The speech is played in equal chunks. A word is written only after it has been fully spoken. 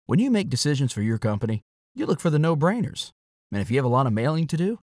When you make decisions for your company, you look for the no-brainers. And if you have a lot of mailing to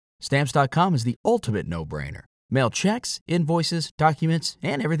do, Stamps.com is the ultimate no-brainer. Mail checks, invoices, documents,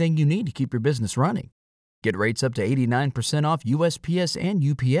 and everything you need to keep your business running. Get rates up to 89% off USPS and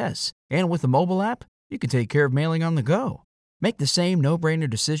UPS. And with the mobile app, you can take care of mailing on the go. Make the same no-brainer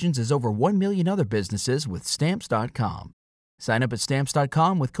decisions as over 1 million other businesses with Stamps.com. Sign up at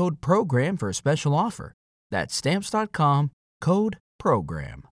Stamps.com with code PROGRAM for a special offer. That's Stamps.com, code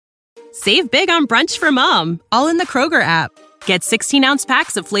PROGRAM. Save big on brunch for mom, all in the Kroger app. Get 16-ounce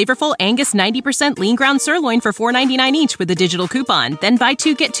packs of flavorful Angus 90% lean ground sirloin for $4.99 each with a digital coupon. Then buy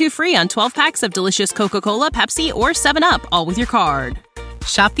 2, get 2 free on 12 packs of delicious Coca-Cola, Pepsi, or 7-Up, all with your card.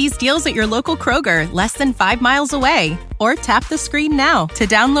 Shop these deals at your local Kroger, less than 5 miles away. Or tap the screen now to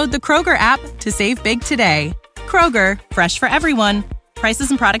download the Kroger app to save big today. Kroger, fresh for everyone. Prices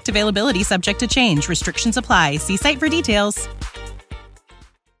and product availability subject to change. Restrictions apply. See site for details.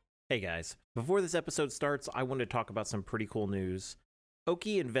 Hey guys, before this episode starts, I want to talk about some pretty cool news.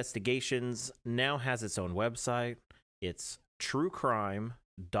 Okie Investigations now has its own website. It's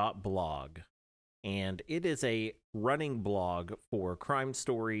truecrime.blog, and it is a running blog for crime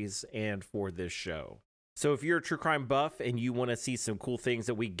stories and for this show. So if you're a true crime buff and you want to see some cool things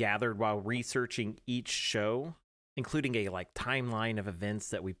that we gathered while researching each show, including a timeline of events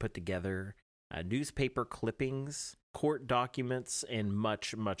that we put together, newspaper clippings, court documents, and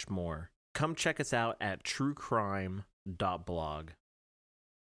much, much more. Come check us out at truecrime.blog.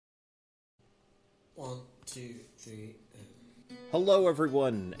 1, 2, 3, Hello,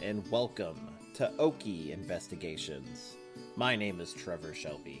 everyone, and welcome to Okie Investigations. My name is Trevor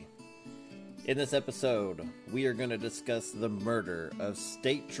Shelby. In this episode, we are going to discuss the murder of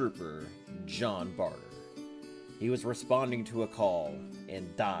State Trooper John Barter. He was responding to a call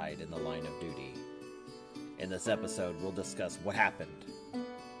and died in the line of duty. In this episode, we'll discuss what happened,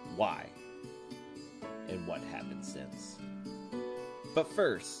 why, and what happened since. But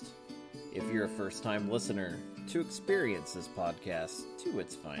first, if you're a first-time listener to experience this podcast to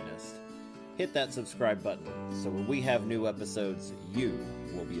its finest, hit that subscribe button so when we have new episodes, you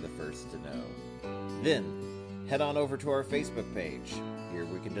will be the first to know. Then, head on over to our Facebook page. Here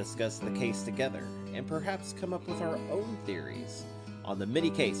we can discuss the case together and perhaps come up with our own theories on the many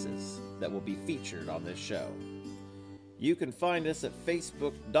cases that will be featured on this show. You can find us at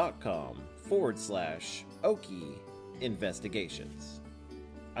facebook.com/Okie Investigations.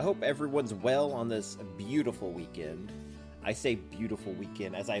 I hope everyone's well on this beautiful weekend. I say beautiful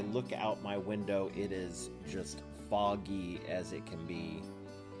weekend. As I look out my window, it is just foggy as it can be.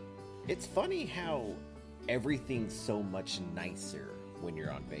 It's funny how everything's so much nicer when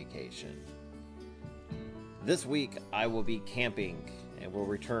you're on vacation. This week, I will be camping and will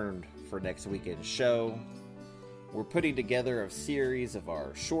return for next weekend's show. We're putting together a series of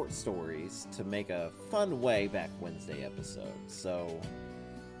our short stories to make a fun way back Wednesday episode. So,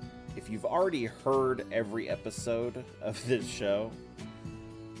 if you've already heard every episode of this show,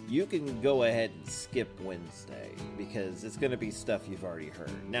 you can go ahead and skip Wednesday because it's going to be stuff you've already heard.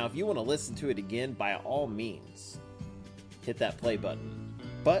 Now, if you want to listen to it again, by all means, hit that play button.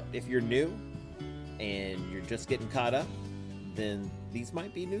 But if you're new and you're just getting caught up, then these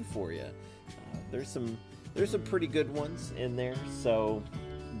might be new for you. There's some pretty good ones in there, so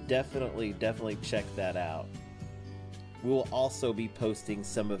definitely check that out. We will also be posting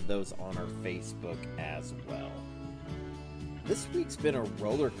some of those on our Facebook as well. This week's been a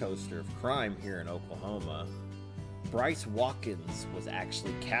roller coaster of crime here in Oklahoma. Bryce Watkins was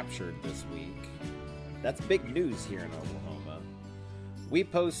actually captured this week. That's big news here in Oklahoma. We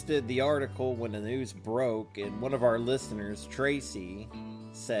posted the article when the news broke, and one of our listeners, Tracy,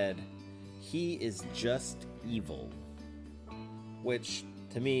 said, "He is just evil," which,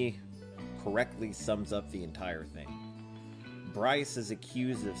 to me, correctly sums up the entire thing. Bryce is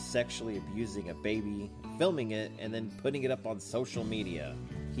accused of sexually abusing a baby, filming it, and then putting it up on social media.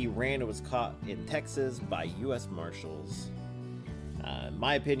 He ran and was caught in Texas by U.S. Marshals. In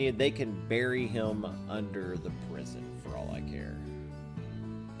my opinion, they can bury him under the prison for all I care.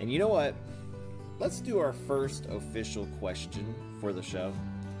 And you know what? Let's do our first official question for the show.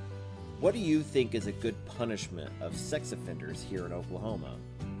 What do you think is a good punishment of sex offenders here in Oklahoma?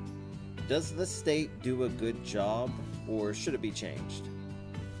 Does the state do a good job, or should it be changed?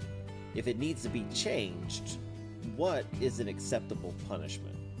 If it needs to be changed, what is an acceptable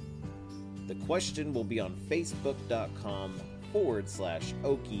punishment? The question will be on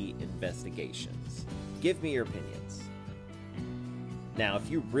facebook.com/Okie Investigations. Give me your opinions. Now,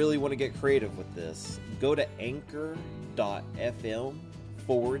 if you really want to get creative with this, go to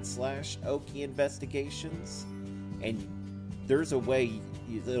anchor.fm/Okie Investigations, and there's a way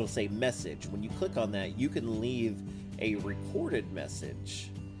it'll say message. When you click on that, you can leave a recorded message,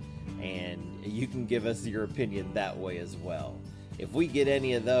 and you can give us your opinion that way as well. If we get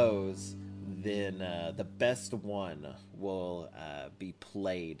any of those, then the best one will be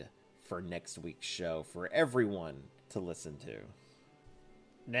played for next week's show for everyone to listen to.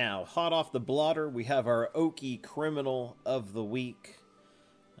 Now, hot off the blotter, we have our Okie Criminal of the Week.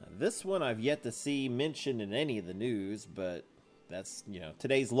 This one I've yet to see mentioned in any of the news, but that's,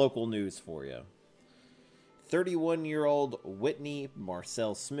 today's local news for you. 31-year-old Whitney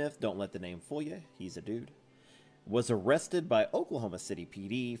Marcel Smith, don't let the name fool you, he's a dude, was arrested by Oklahoma City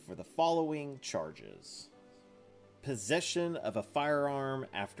PD for the following charges. Possession of a firearm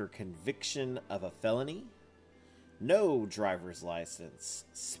after conviction of a felony, no driver's license,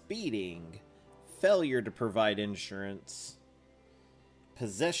 speeding, failure to provide insurance,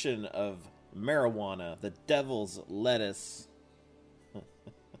 possession of marijuana, the devil's lettuce,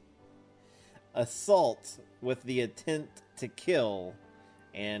 assault with the intent to kill,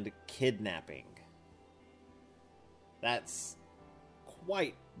 and kidnapping. That's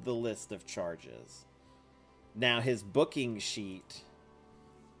quite the list of charges. Now, his booking sheet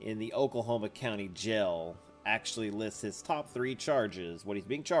in the Oklahoma County Jail actually lists his top 3 charges. What he's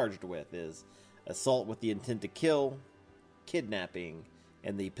being charged with is assault with the intent to kill, kidnapping,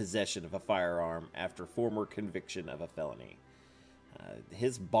 and the possession of a firearm after former conviction of a felony.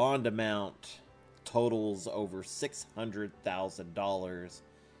 His bond amount totals over $600,000,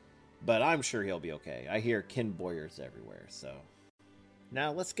 but I'm sure he'll be okay. I hear Ken Boyer's everywhere, so.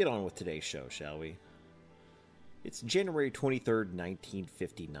 Now let's get on with today's show, shall we? It's January 23rd,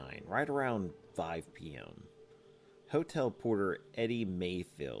 1959, right around 5 p.m. Hotel porter Eddie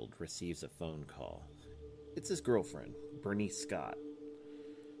Mayfield receives a phone call. It's his girlfriend, Bernice Scott.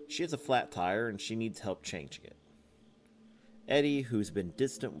 She has a flat tire and she needs help changing it. Eddie, who's been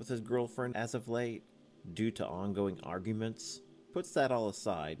distant with his girlfriend as of late, due to ongoing arguments, puts that all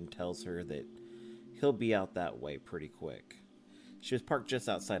aside and tells her that he'll be out that way pretty quick. She was parked just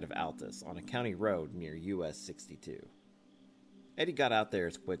outside of Altus on a county road near US 62. Eddie got out there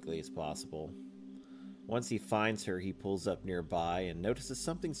as quickly as possible. Once he finds her, he pulls up nearby and notices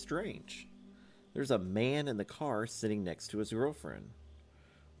something strange. There's a man in the car sitting next to his girlfriend.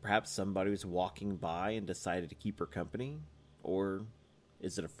 Perhaps somebody was walking by and decided to keep her company? Or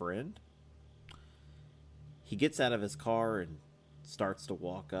is it a friend? He gets out of his car and starts to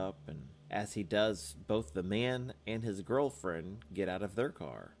walk up, and as he does, both the man and his girlfriend get out of their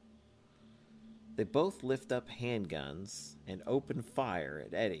car. They both lift up handguns and open fire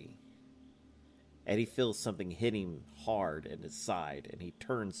at Eddie. Eddie feels something hit him hard in his side, and he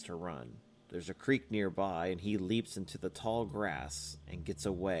turns to run. There's a creek nearby, and he leaps into the tall grass and gets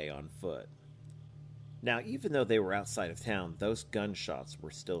away on foot. Now, even though they were outside of town, those gunshots were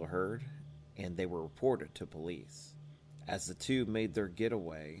still heard, and they were reported to police. As the two made their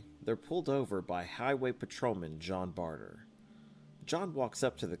getaway, they're pulled over by Highway Patrolman John Barter. John walks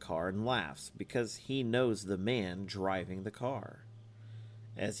up to the car and laughs because he knows the man driving the car.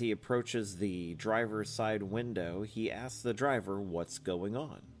 As he approaches the driver's side window, he asks the driver what's going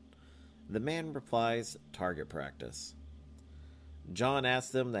on. The man replies, target practice. John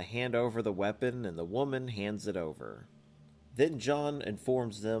asks them to hand over the weapon, and the woman hands it over. Then John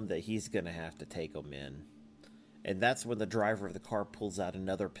informs them that he's going to have to take them in. And that's when the driver of the car pulls out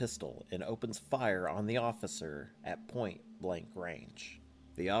another pistol and opens fire on the officer at point-blank range.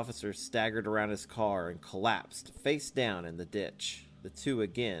 The officer staggered around his car and collapsed face down in the ditch. The two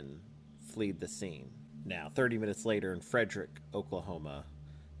again fled the scene. Now, 30 minutes later in Frederick, Oklahoma,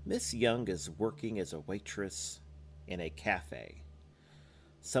 Miss Young is working as a waitress in a cafe.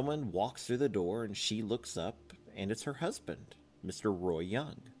 Someone walks through the door and she looks up, and it's her husband, Mr. Roy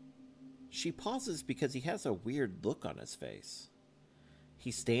Young. She pauses because he has a weird look on his face.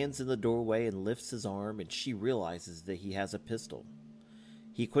 He stands in the doorway and lifts his arm, and she realizes that he has a pistol.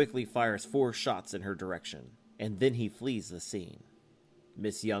 He quickly fires 4 shots in her direction, and then he flees the scene.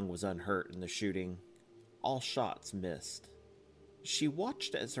 Miss Young was unhurt in the shooting. All shots missed. She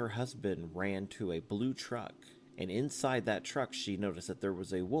watched as her husband ran to a blue truck, and inside that truck she noticed that there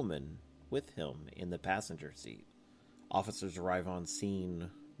was a woman with him in the passenger seat. Officers arrive on scene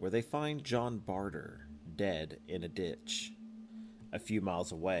where they find John Barter dead in a ditch. A few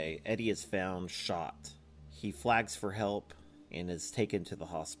miles away, Eddie is found shot. He flags for help and is taken to the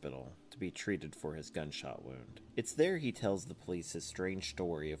hospital to be treated for his gunshot wound. It's there he tells the police his strange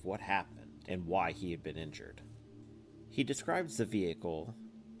story of what happened and why he had been injured. He describes the vehicle,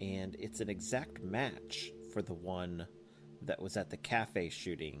 and it's an exact match for the one that was at the cafe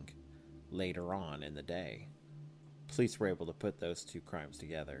shooting later on in the day. Police were able to put those two crimes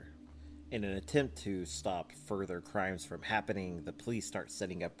together. In an attempt to stop further crimes from happening, the police start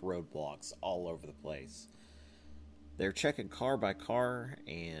setting up roadblocks all over the place. They're checking car by car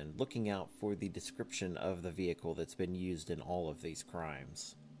and looking out for the description of the vehicle that's been used in all of these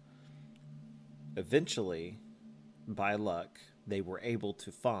crimes. Eventually, by luck, they were able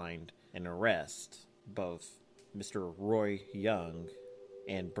to find and arrest both Mr. Roy Young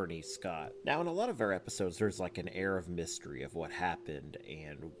and Bernice Scott. Now, in a lot of our episodes, there's like an air of mystery of what happened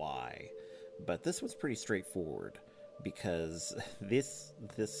and why. But this was pretty straightforward, because this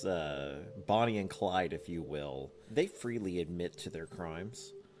Bonnie and Clyde, if you will, they freely admit to their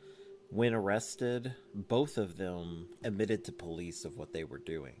crimes. When arrested, both of them admitted to police of what they were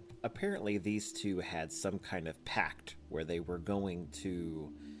doing. Apparently, these two had some kind of pact where they were going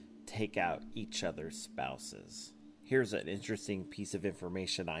to take out each other's spouses. Here's an interesting piece of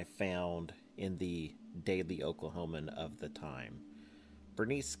information I found in the Daily Oklahoman of the time.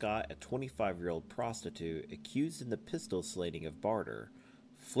 Bernice Scott, a 25-year-old prostitute accused in the pistol slaying of Barter,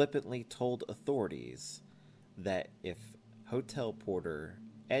 flippantly told authorities that if hotel porter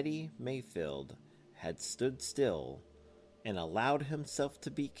Eddie Mayfield had stood still and allowed himself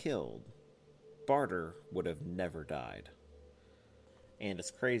to be killed, Barter would have never died. And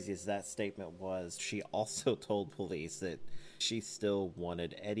as crazy as that statement was, she also told police that she still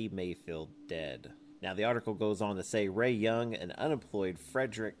wanted Eddie Mayfield dead. Now, the article goes on to say Ray Young, an unemployed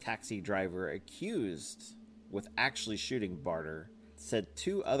Frederick taxi driver accused with actually shooting Barter, said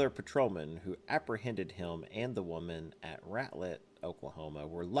two other patrolmen who apprehended him and the woman at Ratlet, Oklahoma,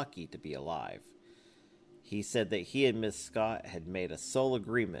 were lucky to be alive. He said that he and Miss Scott had made a sole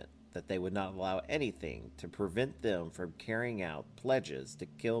agreement that they would not allow anything to prevent them from carrying out pledges to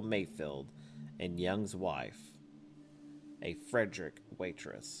kill Mayfield and Young's wife, a Frederick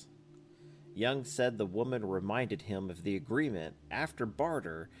waitress. Young said the woman reminded him of the agreement after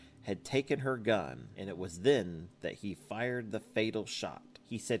Barter had taken her gun, and it was then that he fired the fatal shot.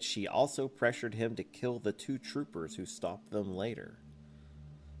 He said she also pressured him to kill the two troopers who stopped them later.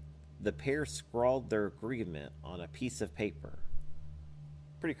 The pair scrawled their agreement on a piece of paper.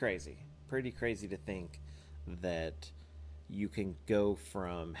 Pretty crazy to think that you can go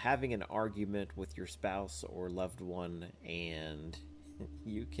from having an argument with your spouse or loved one and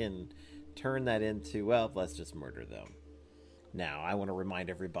you can turn that into, well, let's just murder them. Now, I want to remind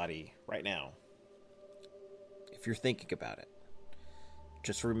everybody right now, if you're thinking about it,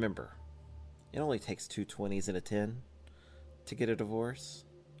 just remember, it only takes 2 20s and a 10 to get a divorce.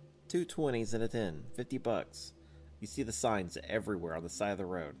 2 20s and a 10, $50. You see the signs everywhere on the side of the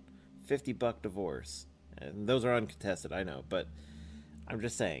road. $50 divorce. And those are uncontested, I know, but I'm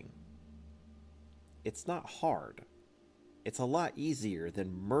just saying, it's not hard. It's a lot easier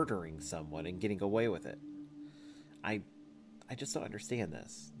than murdering someone and getting away with it. I just don't understand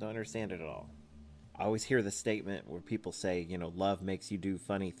this. Don't understand it at all. I always hear the statement where people say, love makes you do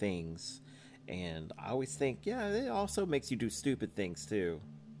funny things. And I always think, yeah, it also makes you do stupid things too.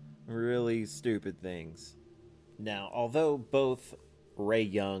 Really stupid things. Now, although both Ray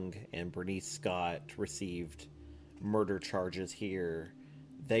Young and Bernice Scott received murder charges here,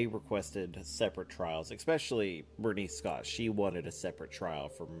 they requested separate trials, especially Bernice Scott. She wanted a separate trial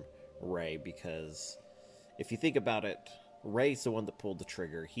from Ray because if you think about it, Ray's the one that pulled the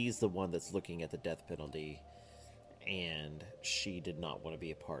trigger. He's the one that's looking at the death penalty, and she did not want to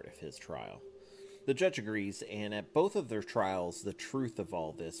be a part of his trial. The judge agrees, and at both of their trials, the truth of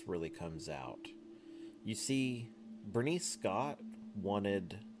all this really comes out. You see, Bernice Scott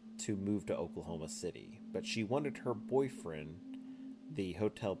wanted to move to Oklahoma City, but she wanted her boyfriend, the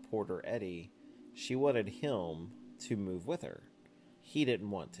hotel porter Eddie, she wanted him to move with her. He didn't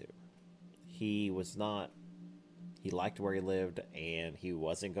want to. He liked where he lived, and he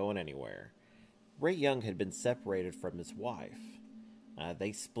wasn't going anywhere. Ray Young had been separated from his wife.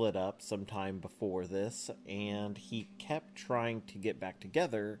 They split up sometime before this, and he kept trying to get back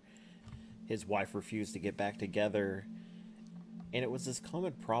together. His wife refused to get back together, and it was this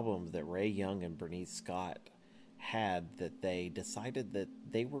common problem that Ray Young and Bernice Scott had, that they decided that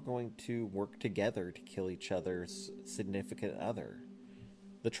they were going to work together to kill each other's significant other.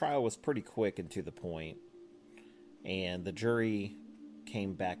 The trial was pretty quick and to the point, and the jury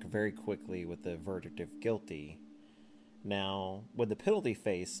came back very quickly with the verdict of guilty. Now, when the penalty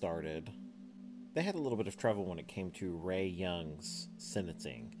phase started, they had a little bit of trouble when it came to Ray Young's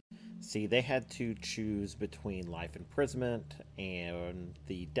sentencing. See, they had to choose between life imprisonment and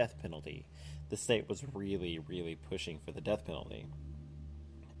the death penalty. The state was really, really pushing for the death penalty.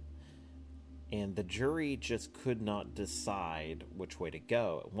 And the jury just could not decide which way to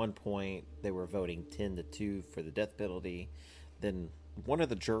go. At one point, they were voting 10-2 for the death penalty. Then one of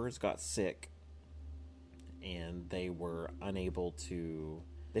the jurors got sick, and they weren't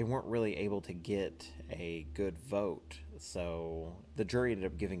really able to get a good vote. So the jury ended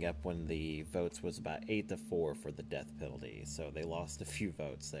up giving up when the votes was about 8-4 for the death penalty. So they lost a few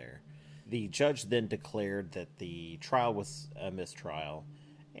votes there. The judge then declared that the trial was a mistrial,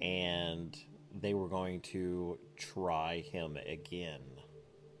 and they were going to try him again.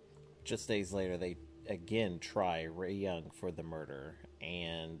 Just days later, they again try Ray Young for the murder,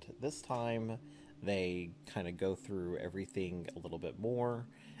 and this time they kind of go through everything a little bit more,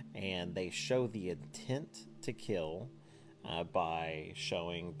 and they show the intent to kill by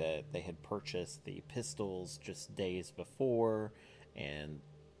showing that they had purchased the pistols just days before, and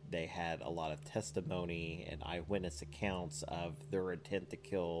they had a lot of testimony and eyewitness accounts of their intent to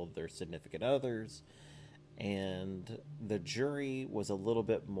kill their significant others. And the jury was a little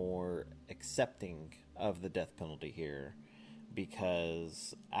bit more accepting of the death penalty here,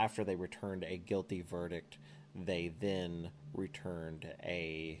 because after they returned a guilty verdict, they then returned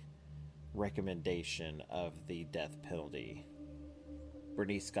a recommendation of the death penalty.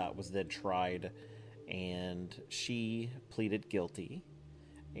 Bernice Scott was then tried, and she pleaded guilty.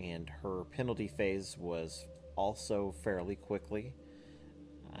 And her penalty phase was also fairly quickly.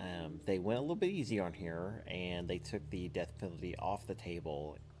 They went a little bit easy on her, and they took the death penalty off the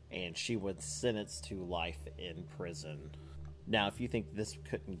table, and she was sentenced to life in prison. Now, if you think this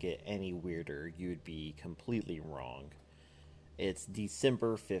couldn't get any weirder, you'd be completely wrong. It's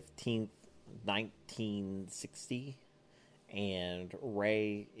December 15th, 1960, and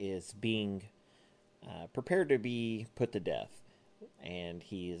Ray is being prepared to be put to death. And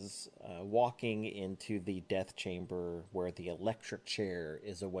he's walking into the death chamber where the electric chair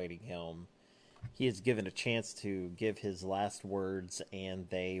is awaiting him. He is given a chance to give his last words, and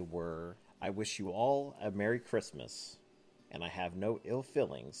they were, "I wish you all a Merry Christmas, and I have no ill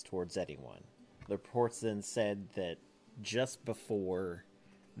feelings towards anyone." The reports then said that just before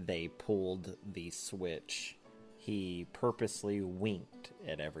they pulled the switch, he purposely winked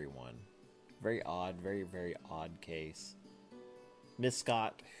at everyone. Very odd, very, very odd case. Miss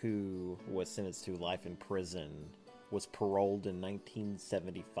Scott, who was sentenced to life in prison, was paroled in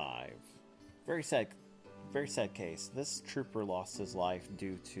 1975. Very sad case. This trooper lost his life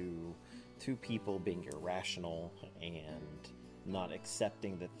due to two people being irrational and not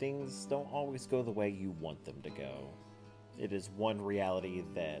accepting that things don't always go the way you want them to go. It is one reality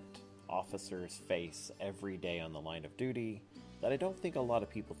that officers face every day on the line of duty that I don't think a lot of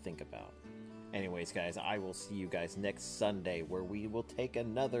people think about. Anyways, guys, I will see you guys next Sunday, where we will take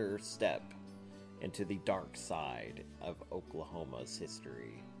another step into the dark side of Oklahoma's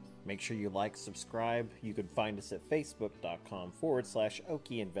history. Make sure you like, subscribe. You can find us at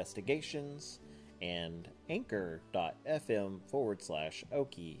facebook.com/Okie Investigations and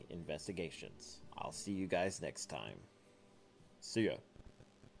anchor.fm/Okie Investigations. I'll see you guys next time. See ya.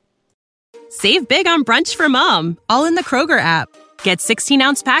 Save big on brunch for mom, all in the Kroger app. Get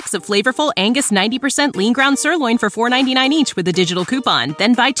 16-ounce packs of flavorful Angus 90% lean ground sirloin for $4.99 each with a digital coupon.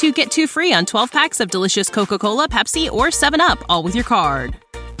 Then buy 2, get 2 free on 12 packs of delicious Coca-Cola, Pepsi, or 7-Up, all with your card.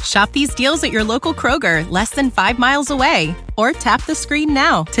 Shop these deals at your local Kroger, less than 5 miles away. Or tap the screen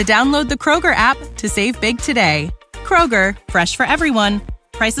now to download the Kroger app to save big today. Kroger, fresh for everyone.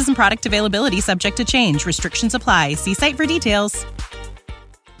 Prices and product availability subject to change. Restrictions apply. See site for details.